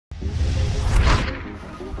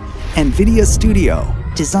NVIDIA Studio,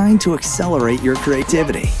 designed to accelerate your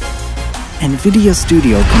creativity. NVIDIA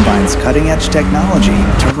Studio combines cutting-edge technology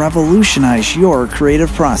to revolutionize your creative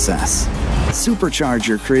process. Supercharge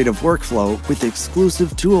your creative workflow with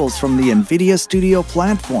exclusive tools from the NVIDIA Studio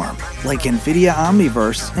platform, like NVIDIA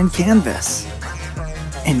Omniverse and Canvas.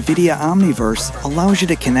 NVIDIA Omniverse allows you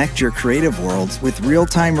to connect your creative worlds with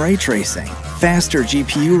real-time ray tracing, faster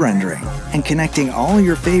GPU rendering, and connecting all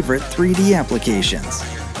your favorite 3D applications.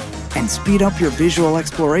 And speed up your visual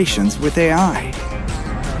explorations with AI.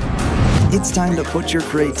 It's time to put your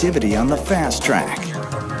creativity on the fast track.